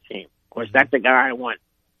at my team? Or is that the guy I want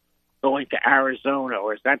going to Arizona?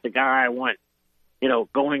 Or is that the guy I want, you know,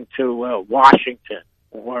 going to Washington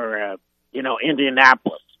or, you know,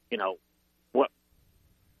 Indianapolis? You know, what?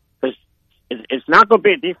 Because it's not going to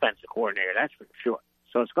be a defensive coordinator, that's for sure.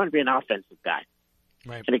 So it's going to be an offensive guy.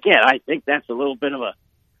 Right. And again, I think that's a little bit of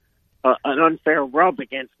an unfair rub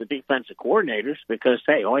against the defensive coordinators because,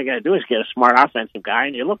 hey, all you got to do is get a smart offensive guy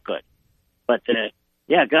and you look good. But,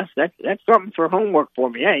 yeah, Gus, that's something for homework for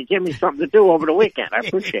me. Hey, give me something to do over the weekend. I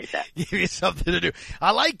appreciate that. Give me something to do. I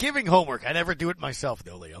like giving homework. I never do it myself,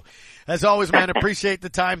 though, Leo. As always, man, appreciate the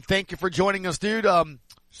time. Thank you for joining us, dude.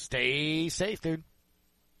 Stay safe, dude.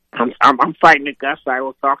 I'm fighting it, Gus. I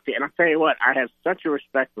will talk to you. And I'll tell you what, I have such a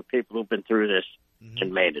respect for people who've been through this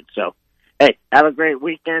and made it. So, hey, have a great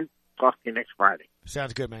weekend. Talk to you next Friday.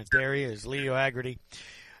 Sounds good, man. There he is, Leo Haggerty.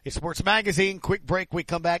 It's Sports Magazine. Quick break. We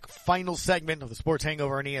come back. Final segment of the Sports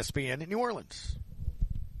Hangover on ESPN in New Orleans.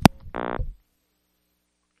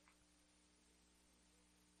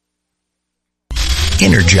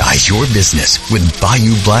 Energize your business with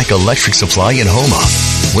Bayou Black Electric Supply in Houma.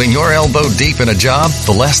 When you're elbow deep in a job,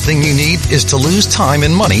 the last thing you need is to lose time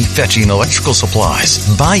and money fetching electrical supplies.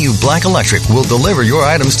 Bayou Black Electric will deliver your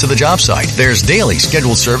items to the job site. There's daily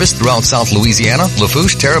scheduled service throughout South Louisiana,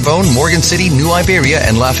 Lafourche, Terrebonne, Morgan City, New Iberia,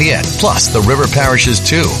 and Lafayette, plus the river parishes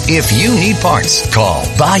too. If you need parts, call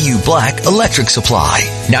Bayou Black Electric Supply.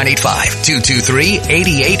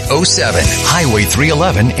 985-223-8807, Highway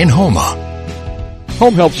 311 in Houma.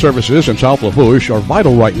 Home health services in South Lafourche are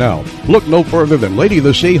vital right now. Look no further than Lady of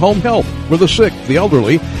the Sea Home Health. For the sick, the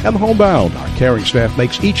elderly, and the homebound, our caring staff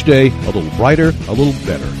makes each day a little brighter, a little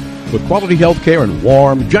better. With quality health care and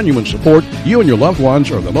warm, genuine support, you and your loved ones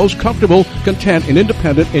are the most comfortable, content, and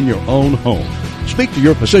independent in your own home. Speak to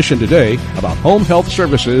your physician today about home health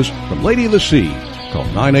services from Lady of the Sea. Call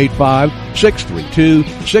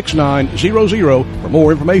 985-632-6900 for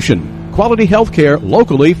more information. Quality health care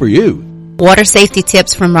locally for you. Water safety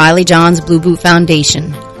tips from Riley John's Blue Boot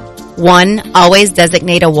Foundation. 1. Always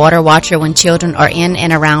designate a water watcher when children are in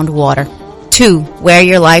and around water. 2. Wear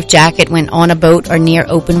your life jacket when on a boat or near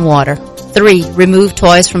open water. 3. Remove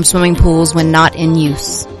toys from swimming pools when not in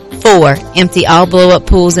use. 4. Empty all blow-up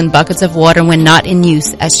pools and buckets of water when not in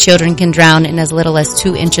use, as children can drown in as little as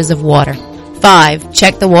 2 inches of water. 5.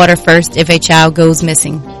 Check the water first if a child goes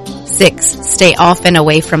missing. 6. Stay off and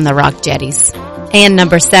away from the rock jetties. And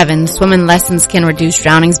number 7, swimming lessons can reduce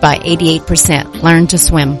drownings by 88%. Learn to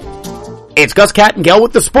swim. It's Gus Kattengell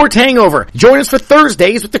with the Sports Hangover. Join us for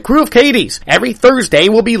Thursdays with the crew of Katie's. Every Thursday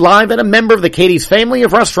we'll be live at a member of the Katie's family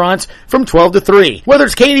of restaurants from 12 to 3. Whether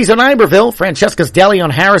it's Katie's on Iberville, Francesca's Deli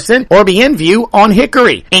on Harrison, or Bienview on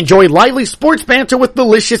Hickory. Enjoy lively sports banter with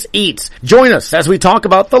delicious eats. Join us as we talk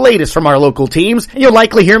about the latest from our local teams, and you'll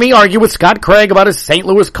likely hear me argue with Scott Craig about his St.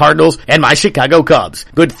 Louis Cardinals and my Chicago Cubs.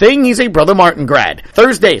 Good thing he's a Brother Martin grad.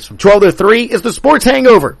 Thursdays from 12 to 3 is the Sports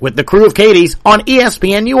Hangover with the crew of Katie's on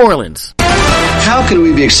ESPN New Orleans. How can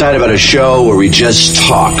we be excited about a show where we just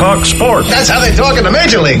talk? Talk sports. That's how they talk in the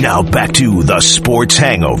Major League. Now back to the Sports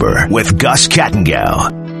Hangover with Gus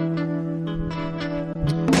Kattengell.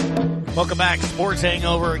 Welcome back. Sports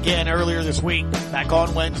Hangover again earlier this week. Back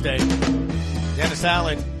on Wednesday. Dennis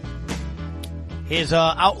Allen. His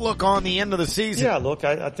outlook on the end of the season. Yeah, look,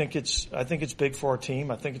 I think it's big for our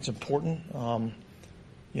team. I think it's important.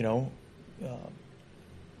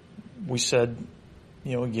 We said,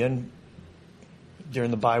 again,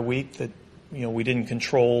 during the bye week that, we didn't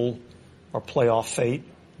control our playoff fate.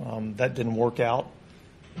 That didn't work out.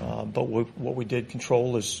 But what we did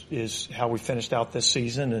control is how we finished out this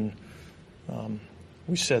season. And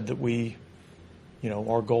we said that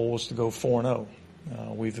our goal was to go 4-0.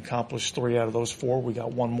 We've accomplished 3 out of those 4. We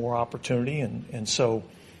got one more opportunity, and so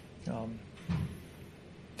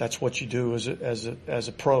that's what you do as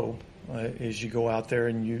a pro is you go out there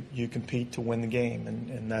and you compete to win the game,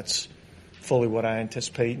 and that's fully what I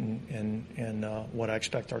anticipate and what I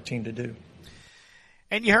expect our team to do.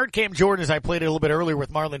 And you heard Cam Jordan as I played it a little bit earlier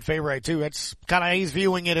with Marlon Favorite too. That's kind of how he's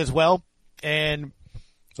viewing it as well. And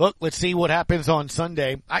look, let's see what happens on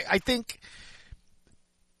Sunday. I think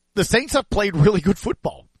the Saints have played really good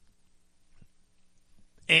football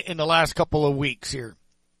in the last couple of weeks here.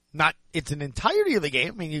 Not it's an entirety of the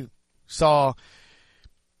game. I mean, you saw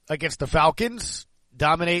against the Falcons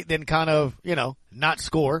dominate, then kind of, not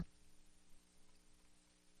score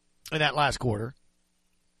in that last quarter.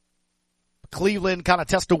 Cleveland kind of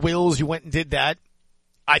test the wills. You went and did that.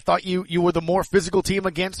 I thought you were the more physical team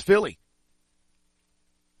against Philly.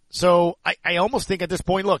 So I almost think at this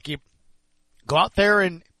point, look, you go out there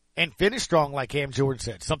and finish strong, like Cam Jordan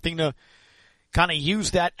said. Something to kind of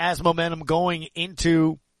use that as momentum going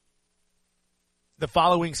into the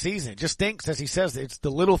following season. It just stinks, as he says, it's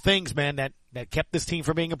the little things, man, that kept this team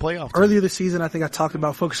from being a playoff team. Earlier this season, I think I talked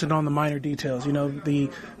about focusing on the minor details.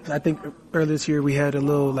 I think earlier this year we had a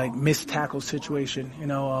little missed tackle situation.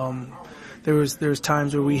 There was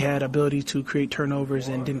times where we had ability to create turnovers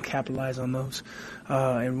and didn't capitalize on those.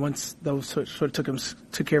 And once those sort of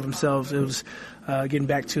took care of themselves, it was getting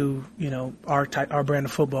back to our brand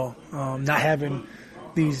of football, not having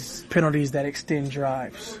these penalties that extend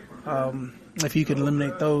drives. If you could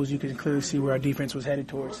eliminate those, you can clearly see where our defense was headed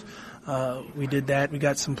towards. We did that. We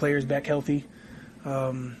got some players back healthy,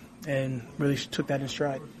 and really took that in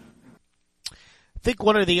stride. I think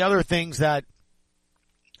one of the other things that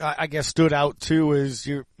I guess stood out too is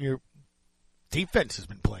your defense has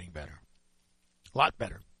been playing better, a lot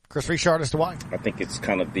better. Chris Richard as to why. I think it's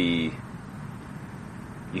kind of you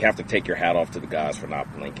have to take your hat off to the guys for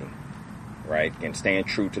not blinking, right, and staying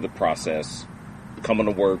true to the process. Coming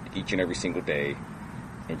to work each and every single day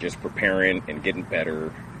and just preparing and getting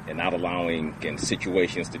better and not allowing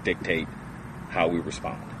situations to dictate how we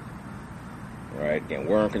respond. Right? Again,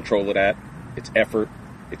 we're in control of that. It's effort.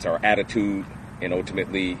 It's our attitude. And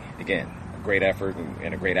ultimately, again, a great effort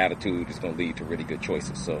and a great attitude is going to lead to really good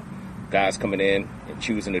choices. So guys coming in and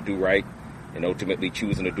choosing to do right and ultimately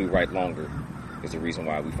choosing to do right longer is the reason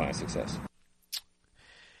why we find success.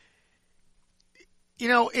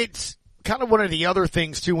 It's kind of one of the other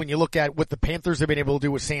things too when you look at what the Panthers have been able to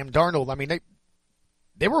do with Sam Darnold. I mean,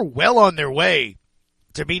 they were well on their way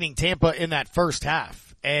to beating Tampa in that first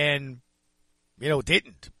half and,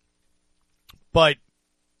 didn't. But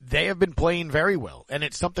they have been playing very well, and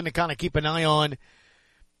it's something to kind of keep an eye on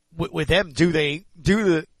with them. Do they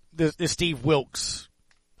do the Steve Wilks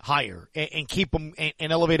hire and keep them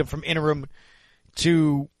and elevate them from interim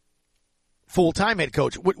to full-time head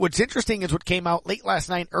coach? What's interesting is what came out late last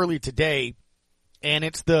night, early today, and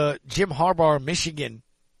it's the Jim Harbaugh, Michigan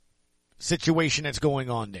situation that's going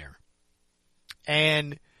on there.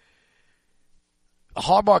 And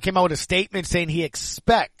Harbaugh came out with a statement saying he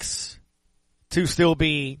expects to still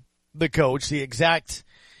be the coach. The exact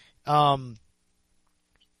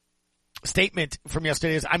statement from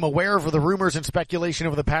yesterday is, I'm aware of the rumors and speculation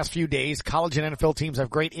over the past few days. College and NFL teams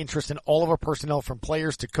have great interest in all of our personnel, from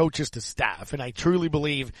players to coaches to staff, and I truly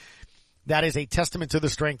believe that is a testament to the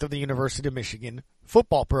strength of the University of Michigan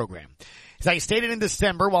football program. As I stated in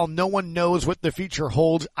December, while no one knows what the future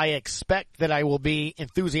holds, I expect that I will be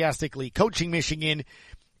enthusiastically coaching Michigan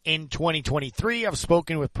in 2023. I've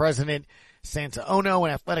spoken with President Santaono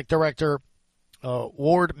and Athletic Director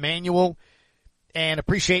Ward Manuel, and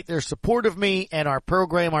appreciate their support of me and our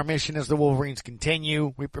program. Our mission as the Wolverines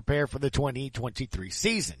continue. We prepare for the 2023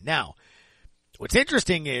 season. Now, what's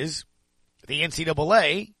interesting is the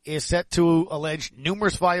NCAA is set to allege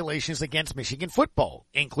numerous violations against Michigan football,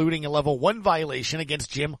 including a level 1 violation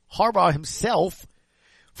against Jim Harbaugh himself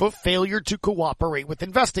for failure to cooperate with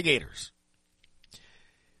investigators.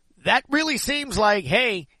 that really seems like,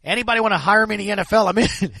 hey, anybody want to hire me in the NFL? I'm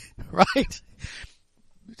in, right?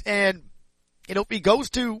 And, if he goes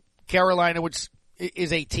to Carolina, which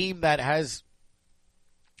is a team that has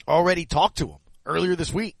already talked to him earlier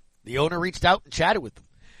this week, the owner reached out and chatted with him.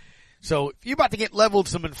 So if you're about to get leveled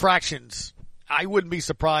some infractions, I wouldn't be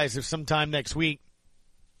surprised if sometime next week,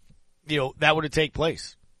 that were to take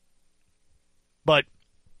place. But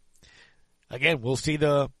again, we'll see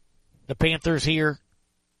the Panthers here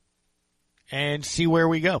and see where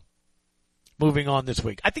we go moving on this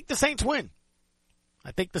week. I think the Saints win.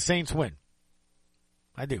 I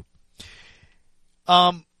do.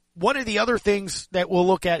 One of the other things that we'll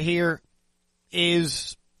look at here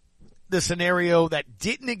is the scenario that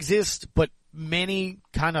didn't exist, but many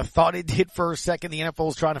kind of thought it did for a second. The NFL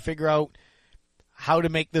is trying to figure out how to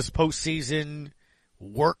make this postseason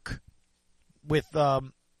work with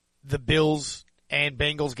the Bills and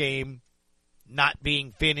Bengals game not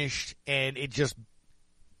being finished and it just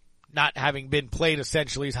not having been played,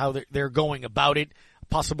 essentially, is how they're going about it. A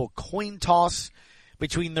possible coin toss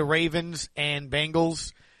between the Ravens and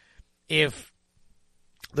Bengals if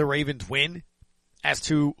the Ravens win as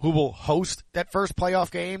to who will host that first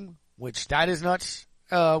playoff game, which that is nuts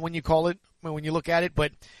when you look at it.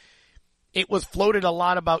 But it was floated a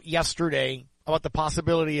lot about yesterday about the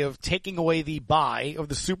possibility of taking away the bye of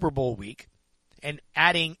the Super Bowl week and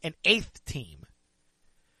adding an 8th team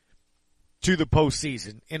to the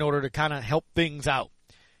postseason in order to kind of help things out.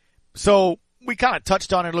 So we kind of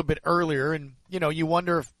touched on it a little bit earlier, and, you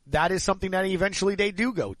wonder if that is something that eventually they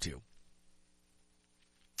do go to.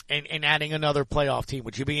 And adding another playoff team.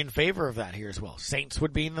 Would you be in favor of that here as well? Saints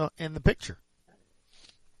would be in the picture.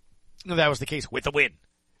 If that was the case, with a win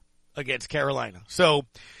against Carolina. So,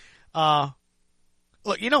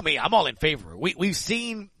 look, you know me, I'm all in favor. We've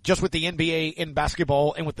seen just with the NBA in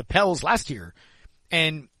basketball and with the Pels last year,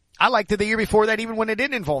 and I liked it the year before that even when it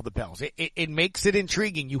didn't involve the Pels. It makes it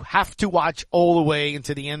intriguing. You have to watch all the way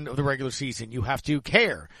into the end of the regular season. You have to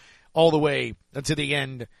care all the way until the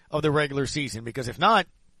end of the regular season, because if not,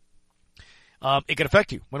 it could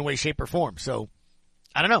affect you one way, shape, or form. So,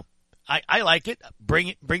 I don't know. I like it.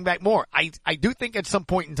 Bring back more. I do think at some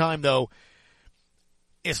point in time, though,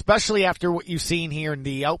 especially after what you've seen here and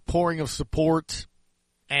the outpouring of support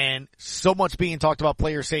and so much being talked about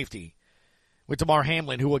player safety with Damar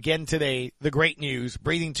Hamlin, who again today, the great news,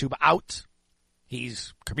 breathing tube out.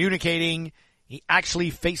 He's communicating. He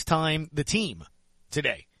actually FaceTimed the team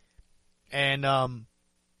today. And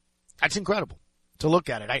that's incredible to look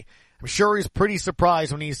at it. I'm sure he's pretty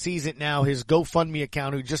surprised when he sees it now. His GoFundMe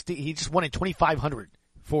account, he just wanted $2,500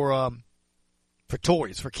 for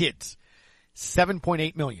toys for kids.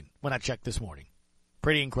 $7.8 million when I checked this morning.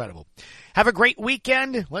 Pretty incredible. Have a great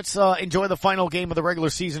weekend. Let's enjoy the final game of the regular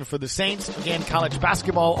season for the Saints. Again, college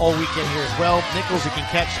basketball all weekend here as well. Nichols you can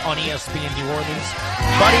catch on ESPN New Orleans.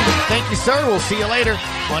 Buddy, thank you, sir. We'll see you later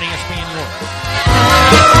on ESPN New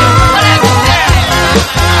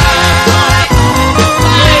Orleans.